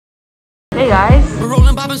Hey guys. We're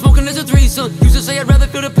rolling, popping, smoking as a threesome. Used to say I'd rather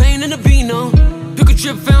feel the pain than the vino. Took a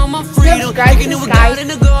trip, found my freedom. Subscribe to this guy.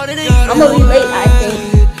 I'm gonna be late, I think.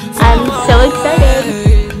 I'm so excited.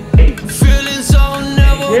 Feeling so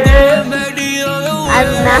never going back the other way. I have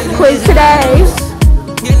a math quiz today.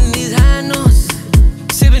 Getting these high notes,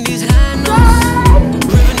 sipping these high notes,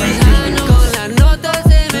 ripping these high notes. La nota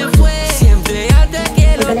se me fue. Siempre hasta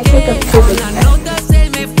que lo We're gonna take a physics test. La nota se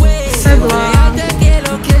me fue. Siempre hasta que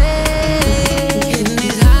lo getting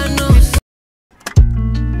these high notes.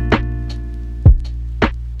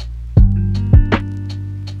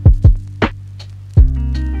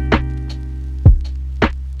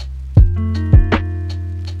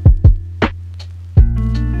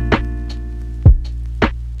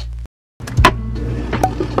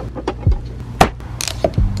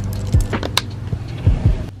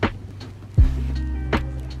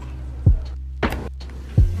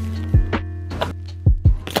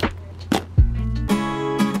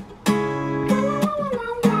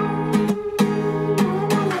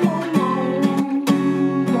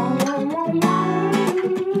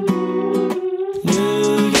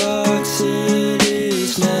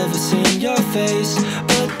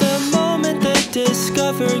 But the moment they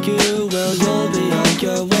discover you, well, you'll be on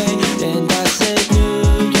your way. And I said,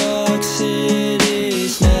 New York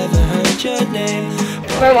City's never heard your name.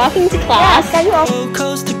 We're walking to class.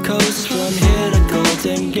 Coast to coast, from here to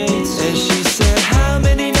Golden Gates. And she said, how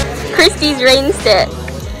many nights? Christy's rinsed it.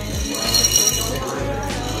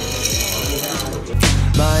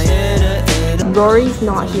 My inner. Rory's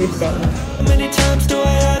not here today. How many times do I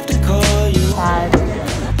have to call you? Sad.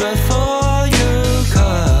 Before you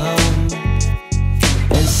come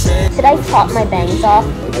and say. Should I chop my bangs off?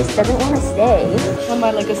 It just doesn't want to stay. Am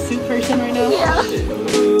I like a soup person right now? Yeah.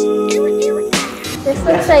 This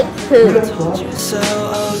looks like poop. So,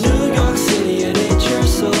 oh, New York City, it ain't your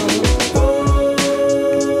soul.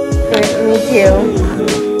 Me too.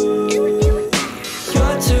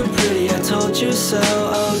 You're too pretty, I told you so.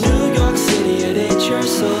 Oh, New York City, it ain't your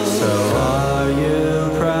soul. So are you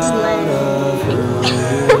proud of who you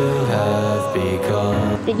have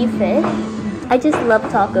become? Did you fish? I just love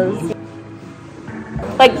tacos.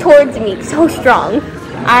 Like towards me, so strong.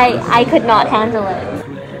 I could not handle it.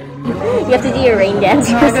 You have to do your rain dance.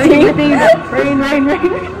 No, I gotta do the things. Rain, rain,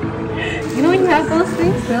 rain. You know when you have those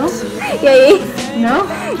things, Bill? Yeah. No?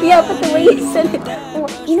 Yeah, but the way you said it, oh,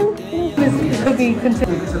 you know. This could be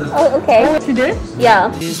continued. Oh, okay. What you did? Yeah.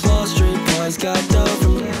 These Wall Street boys got dough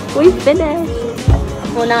from We finished.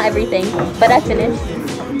 Well, not everything, but I finished.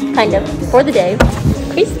 Kind of. For the day.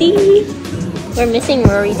 Christy! We're missing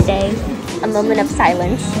Rory's day. A moment of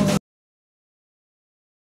silence.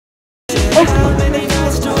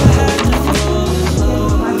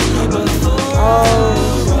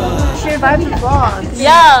 Oh. Share vibes and vlogs.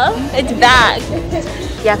 Yeah, it's back.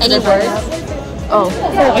 Yeah. Any words? Oh.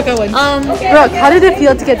 I got one. Brooke, how did it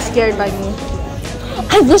feel to get scared by me?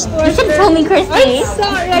 I wish you should have told me, Christy. I'm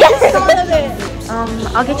sorry, I just thought of it.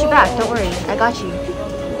 I'll get you back. Don't worry. I got you.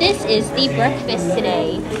 This is the breakfast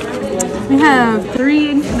today. We have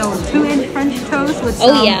 2-inch French toast with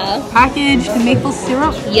some packaged maple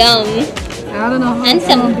syrup. Yum. I don't know how And it's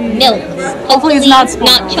some gonna be. milk. Hopefully it's not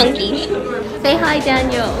spoiled. Not chunky. Say hi,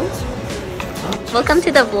 Daniel. Welcome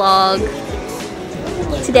to the vlog.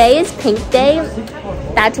 Today is pink day.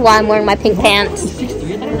 That's why I'm wearing my pink pants.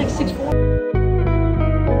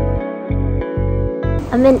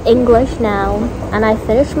 I'm in English now, and I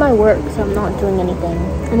finished my work, so I'm not doing anything.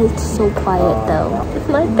 And it's so quiet though.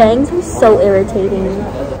 My bangs are so irritating.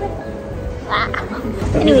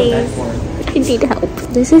 Anyways, I need help.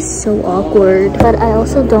 This is so awkward, but I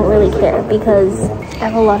also don't really care because I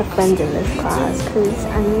have a lot of friends in this class because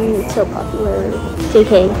I'm so popular.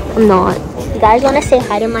 JK, I'm not. You guys want to say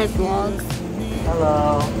hi to my vlog?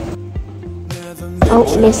 Hello. Oh,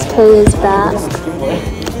 Miss K is back. I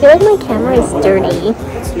feel like my camera is dirty.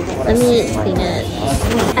 Let me clean it.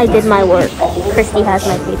 I did my work. Christy has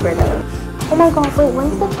my paper though. Oh my god, wait,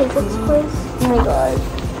 when's the physics quiz? Oh my god.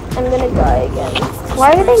 I'm gonna die again.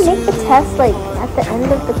 Why do they make the test like at the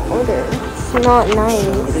end of the quarter? It's not nice.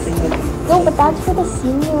 No, but that's for the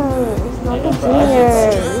seniors, not the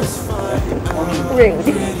juniors. Rude.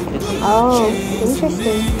 Oh,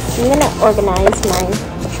 interesting. I'm gonna organize my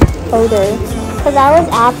folder. Because I was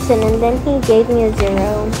absent and then he gave me a 0.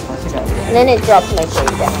 And then it dropped my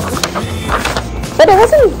grade down. But it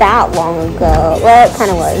wasn't that long ago. Well, it kind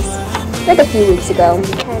of was. Like a few weeks ago.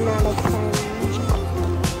 10 out of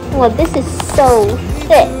 10. Well, this is so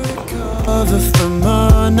thick.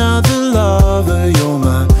 Now the lover, you're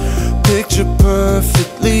my picture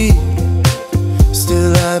perfectly.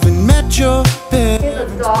 Still haven't met your bed.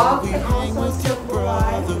 There's a dog and also a silver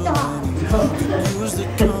eye.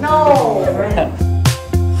 No.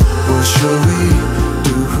 What shall we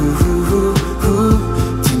do?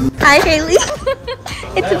 Hi, Haley.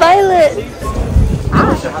 It's Violet.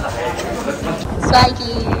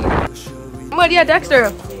 Swaggy. What? Yeah, Dexter.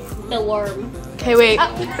 The worm. Okay, wait.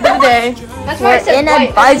 For the day. We're in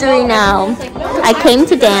advisory now. I came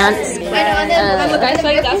to dance.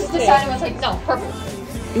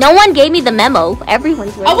 No one gave me the memo.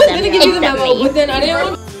 Everyone's ready. I was gonna give you the memo, but then I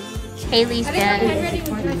didn't. Haley's dead.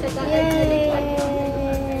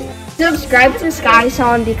 Subscribe to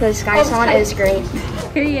SkySong because SkySong is great.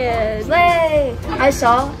 Period. Slay! I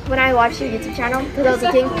saw when I watched your YouTube channel, because I was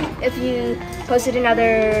looking if you posted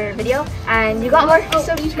another video and you got more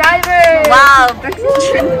subscribers. Wow, Brooke's a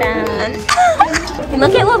true fan.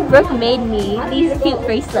 Look at what Brooke made me. These cute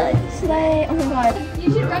bracelets. Slay! Oh my god.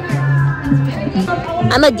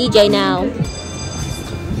 I'm a DJ now.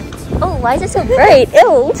 Oh, why is it so bright?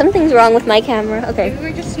 Ew. Something's wrong with my camera. Okay.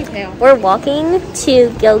 We're just too pale. We're walking to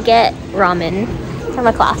go get ramen from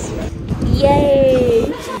a class.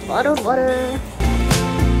 Yay! Water, water.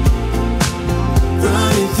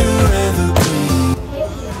 Running through evergreen.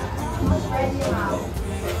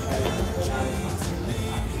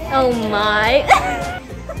 Oh my.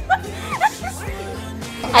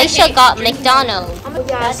 Aisha got McDonald's.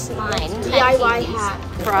 That's mine. DIY hat.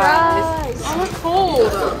 Fries. I'm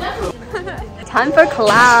cold. Time for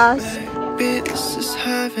class. Maybe this is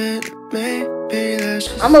heaven. Maybe that's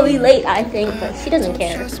just I'm gonna be late, I think, but she doesn't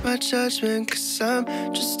care. trust my judgment, 'cause I'm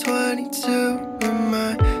just 22. My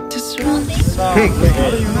mind disrupted.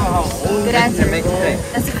 Good answer.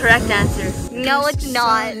 That's the correct answer. No, it's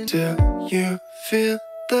not. Do you feel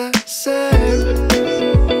the same?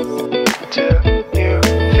 Do you feel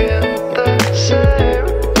the same?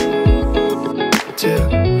 Do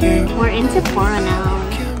you We're in Sephora now.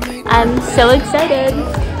 I'm so excited.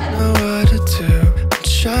 know what to do? I'm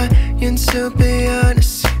trying to be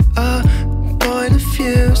honest. A point of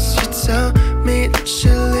view. So you tell me that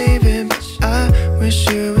you're leaving, but I wish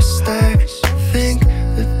you would stay. Think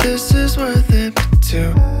that this is worth it, but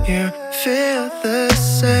do you feel the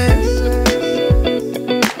same?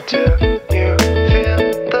 Do you feel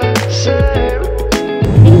the same?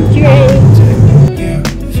 Drink. Do you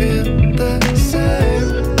feel the same?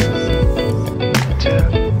 Do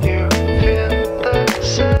you feel the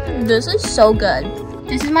same? This is so good.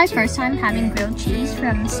 This is my first time having grilled cheese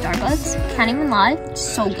from Starbucks. Can't even lie,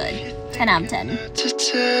 so good. 10 out of 10.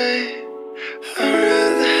 Today, I'd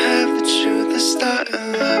rather have the truth than start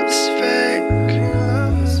and love is fake.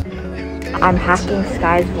 I'm hacking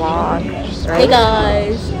Sky's vlog. Hey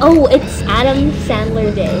guys. Oh, it's Adam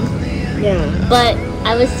Sandler Day. Yeah. But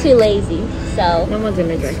I was too lazy, so No one's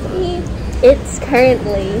gonna drink that. it's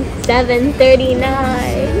currently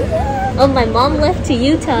 7:39. Oh, my mom left to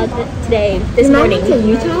Utah this morning. to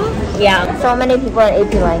Utah? Yeah. So many people at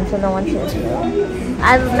AP Lang, so no one should know.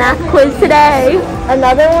 I have a math quiz today.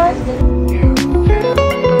 Another one?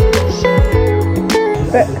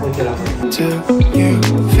 Do you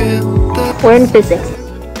feel the We're in physics.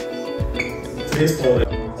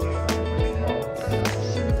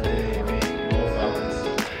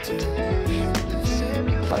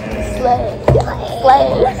 Slay.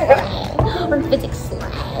 We're in physics.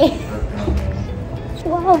 Slay.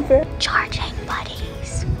 Wow, bro. Charging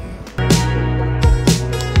buddies.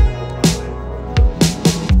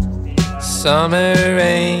 summer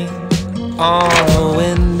rain on the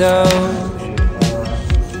window?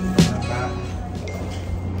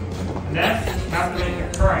 Next, you have to make a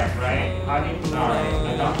current, right? How do you know? I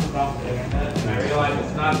dumped off the internet and I realized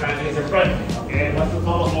it's not that user friendly. Okay, what's the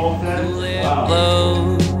total voltage? Wow.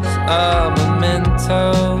 Blows a memento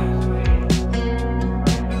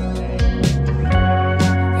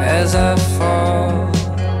as I fall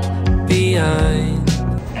behind.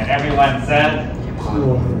 And everyone said,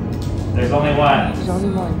 there's only one. There's only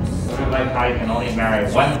one. Sort of like how you can only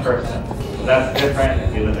marry one person. So that's different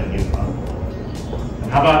if you live in Utah.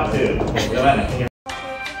 And how about two? Yelena, can you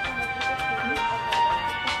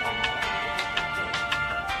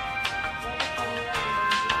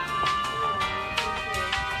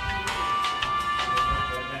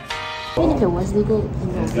Even if it was legal, you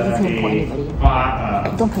know, It's you gonna can't be point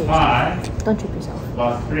anybody. Don't pay five Don't trip yourself.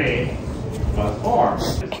 plus 3 plus 4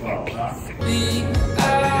 is 12.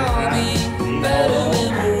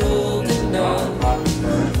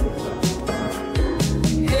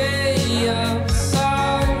 Hey, I'm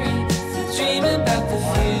sorry for dreaming about the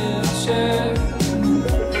future.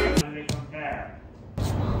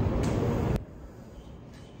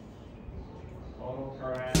 Total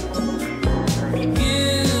current. You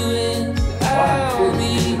and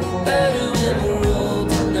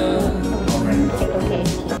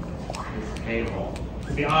Table.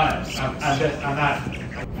 To be honest,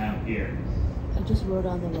 I'm here. I just wrote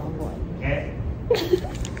on the wrong one. Okay?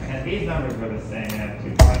 And these numbers were the same.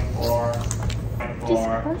 2.4,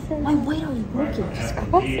 0.4. My weight, I was broken.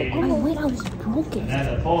 My weight, I was broken. And then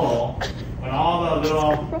the total, when all the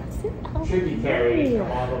little tributaries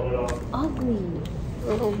from all the little... Ugly.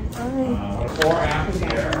 with 4 amps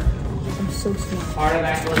here. I'm so smart. Part of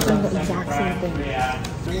that goes I'm on the the exact second same thing. 3 amps.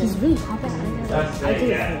 He's really popping. Let's I say did it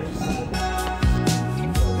yes. first.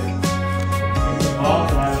 All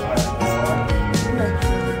divided by 4.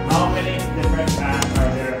 How many different paths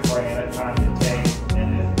are there for an electron to take in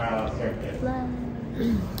this parallel circuit?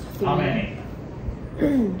 How many?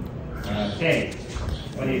 Okay.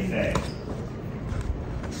 What do you say?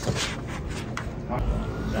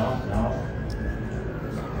 No.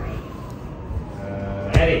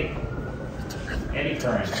 Eddy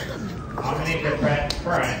current. How many different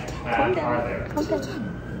current paths are there?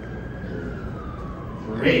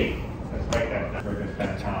 3. Let's break that down. We're just going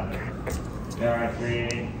to count it. There are 3.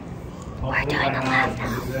 We're doing a lab now.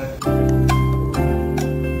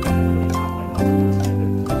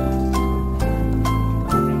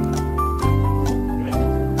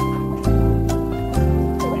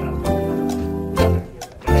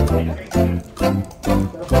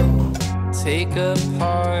 Take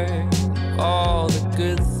apart all the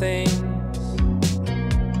good things,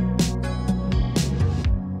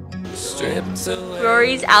 stripped away.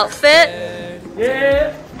 Rory's outfit.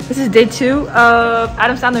 Yeah. This is day 2 of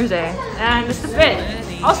Adam Sandler's Day, and it's the fit.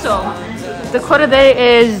 Also, the quote of the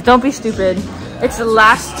day is "Don't be stupid." It's the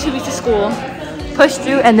last 2 weeks of school. Push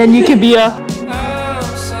through, and then you can be a. I'm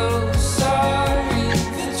so sorry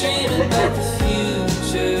for dreaming about the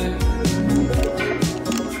future.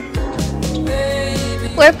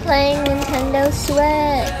 We're playing Nintendo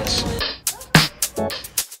Switch.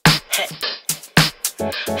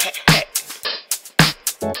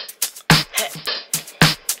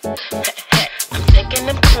 I'm taking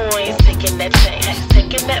them coins, taking that change,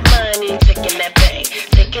 taking that money, taking that bank,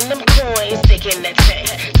 taking them coins, taking that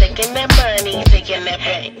change, taking that money, taking that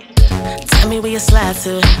bank. Tell me where you slide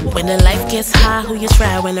to when the life gets high. Who you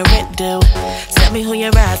try when the rent due? Tell me who you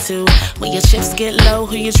ride to when your chips get low.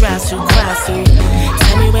 Who you drive to, cry to?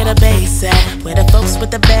 Tell me where the base at, where the folks with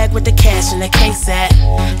the bag with the cash and the case at.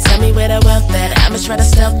 Tell me where the wealth at. I'ma try to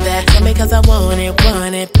stealth that. Tell me 'cause I want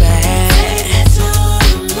it back.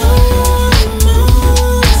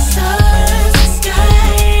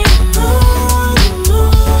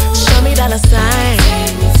 Show me dollar signs.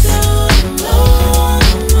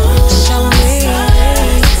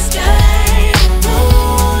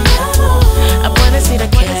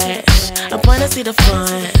 I wanna see the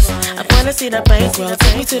funds, I wanna see the bankroll.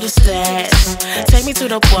 Take me to the stats, take me to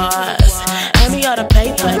the bars, hand me all the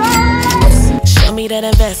paper. Show me that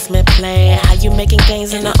investment plan, how you making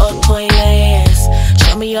gains in the altcoin lands.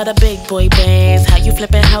 Show me all the big boy bands, how you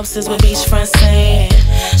flipping houses with beachfront sand.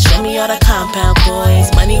 Show me all the compound boys,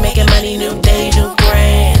 money making money, new day, new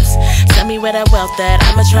brands. Tell me where that wealth at,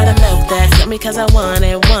 I'ma try to melt that. Tell me 'cause I want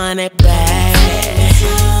it back.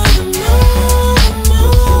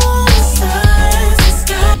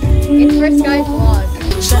 It's for Sky's vlog.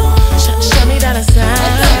 Show me that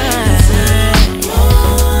sign.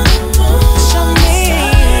 Show me.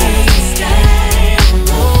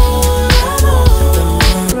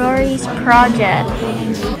 Rory's project.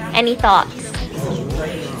 Any thoughts?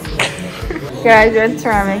 Guys, we're in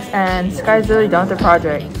ceramics, and Sky's literally done with the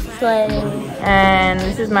project. Slay. And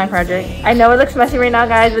this is my project. I know it looks messy right now,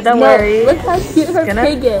 guys, but don't worry. Look how cute her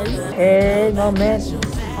pig is. Hey, moment.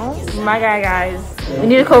 Oh my god, guys. We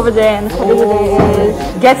need a quote of the day, and the quote of the day is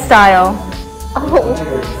yesstyle. Oh.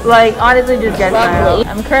 Like, honestly, just yesstyle. Lovely.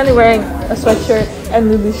 I'm currently wearing a sweatshirt and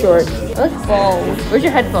Lulu shorts. It looks bold. Where's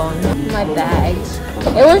your headphones? My bag.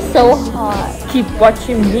 It was so hot. Keep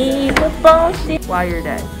watching me, the phone while you're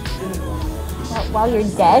dead. While you're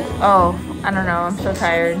dead? Oh, I don't know. I'm so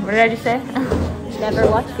tired. What did I just say? Never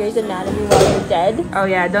watch Grey's Anatomy while you're dead? Oh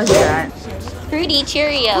yeah, don't do that. Fruity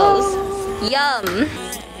Cheerios. Yum.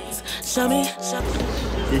 Show me.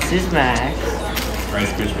 This is Max.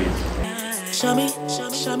 Rice Krispies. Show me.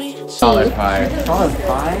 Solid 5. Solid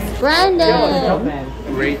 5? Brandon.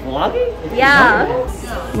 Great vlogging? Yeah.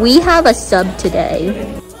 We have a sub today.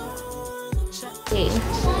 Okay.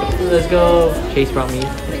 Let's go. Chase brought me.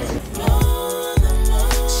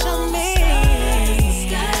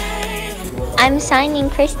 I'm signing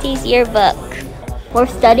Christy's yearbook. We're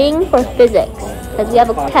studying for physics because we have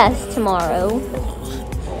a test tomorrow.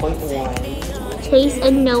 Chase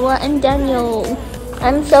and Noah and Daniel.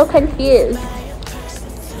 I'm so confused.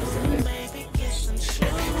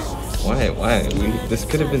 Why? This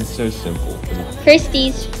could have been so simple.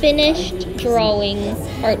 Christy's finished drawing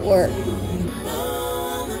artwork.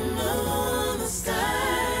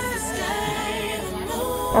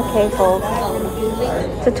 Okay, folks.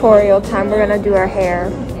 Tutorial time. We're gonna do our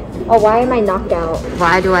hair. Oh, why am I knocked out?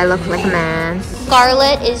 Why do I look like a man?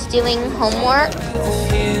 Scarlett is doing homework.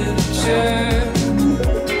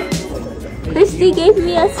 Christy gave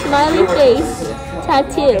me a smiley face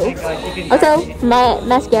tattoo. Also, my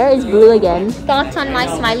mascara is blue again. Thoughts on my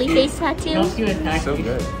smiley face tattoo? So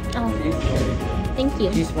good. Oh, thank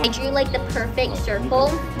you. I drew like the perfect circle.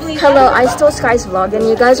 Hello, I stole Sky's vlog, and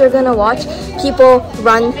you guys are gonna watch people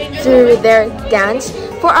run through their dance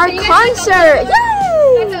for our concert.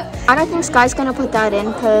 Yay! I don't think Sky's gonna put that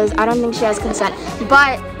in because I don't think she has consent.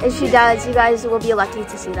 But if she does, you guys will be lucky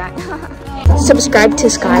to see that. Subscribe to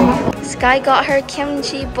Sky. Sky got her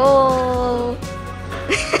kimchi bowl.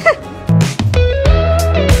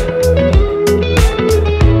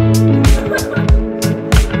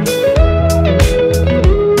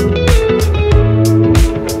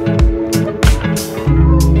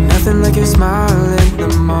 Nothing like your smile in the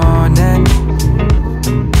morning,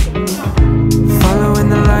 following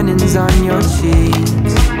the linings on your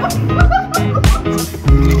cheeks.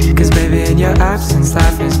 Cause baby, in your absence,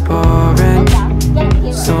 life is boring.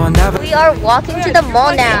 So I'll never. We are walking to the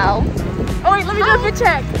mall now. Oh wait, let me do a fit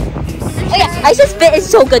check. Oh yeah, Aisha's fit is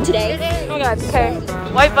so good today. Oh my god, okay.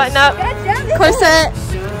 White button up, corset,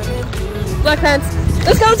 black pants,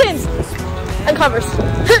 the skeletons, and Converse,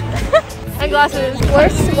 and glasses. We're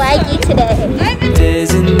swaggy today.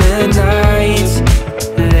 Days and the nights,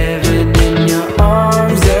 living in your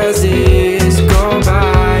arms as years go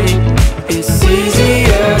by. It's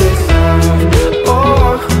easier to find.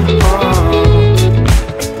 Oh,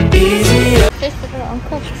 easier.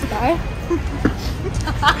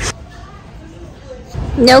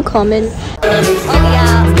 No comment. Oh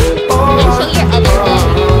yeah. And show your other leg.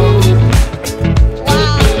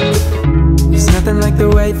 Wow. It's nothing like the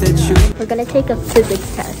way that you. We're gonna take a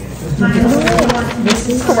physics test.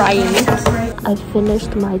 Crying. I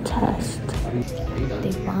finished my test.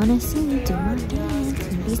 They wanna see me do my dance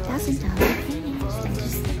in these $1,000 pants.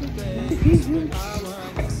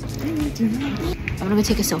 I'm gonna go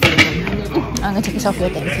take a selfie with them. I'm gonna take a selfie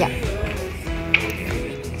with them, yeah.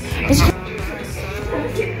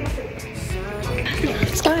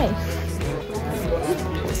 Sky.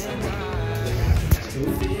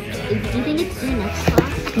 Do you think it's the next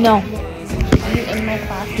class? No. Are you in my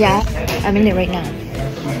class? Yeah, I'm in it right now.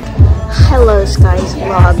 Hello, Sky's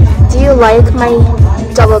vlog. Do you like my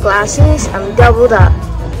double glasses? I'm doubled up.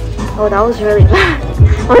 Oh, that was really bad.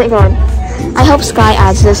 Oh my god. I hope Sky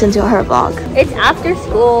adds this into her vlog. It's after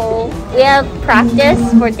school. We have practice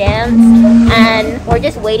for dance and we're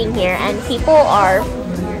just waiting here and people are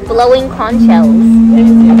blowing conch shells.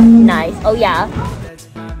 Nice. Oh yeah.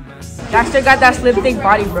 Baxter got that slim thick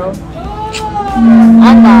body, bro. Oh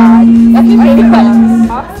god. That's your favorite one.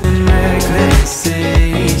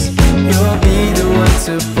 Necklaces, you'll be the one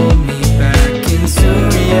to pull me back into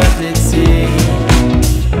reality.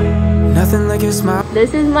 Nothing like your smile.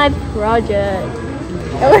 This is my project.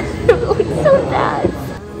 It looks so bad.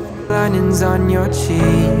 Linings on your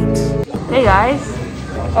cheeks. Hey guys,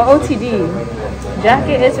 OOTD.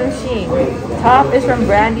 Jacket is from Shein. Top is from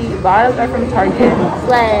Brandy. Bottoms are from Target.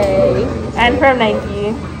 Slay. And from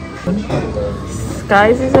Nike.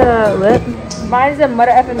 Sky's is a lip. Mine is a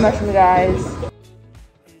mother effing mushroom, guys.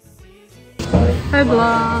 Hi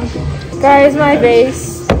vlog. Guys, my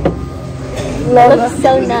face. Looks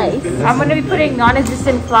so nice. I'm gonna be putting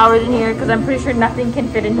non-existent flowers in here because I'm pretty sure nothing can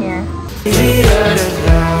fit in here.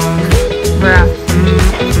 Bruh.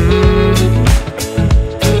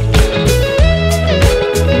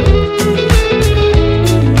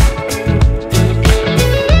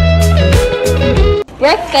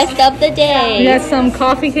 Breakfast of the day. We got some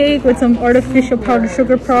coffee cake with some artificial powdered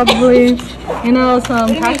sugar probably. You know,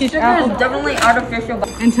 some packaged apple. Definitely artificial.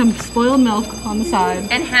 And some spoiled milk on the side.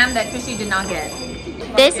 And ham that Christy did not get.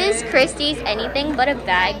 This is Christy's anything but a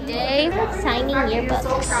bag day. Tiny yearbooks.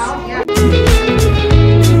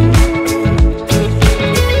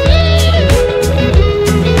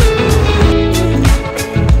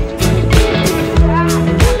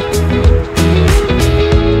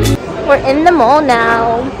 We're in the mall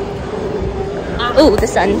now. Ooh, the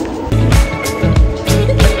sun.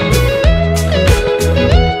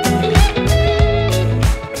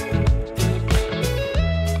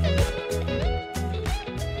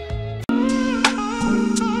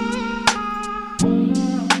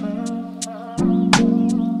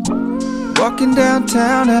 Walking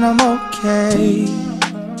downtown and I'm okay.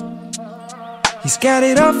 He's got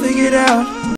it all figured out.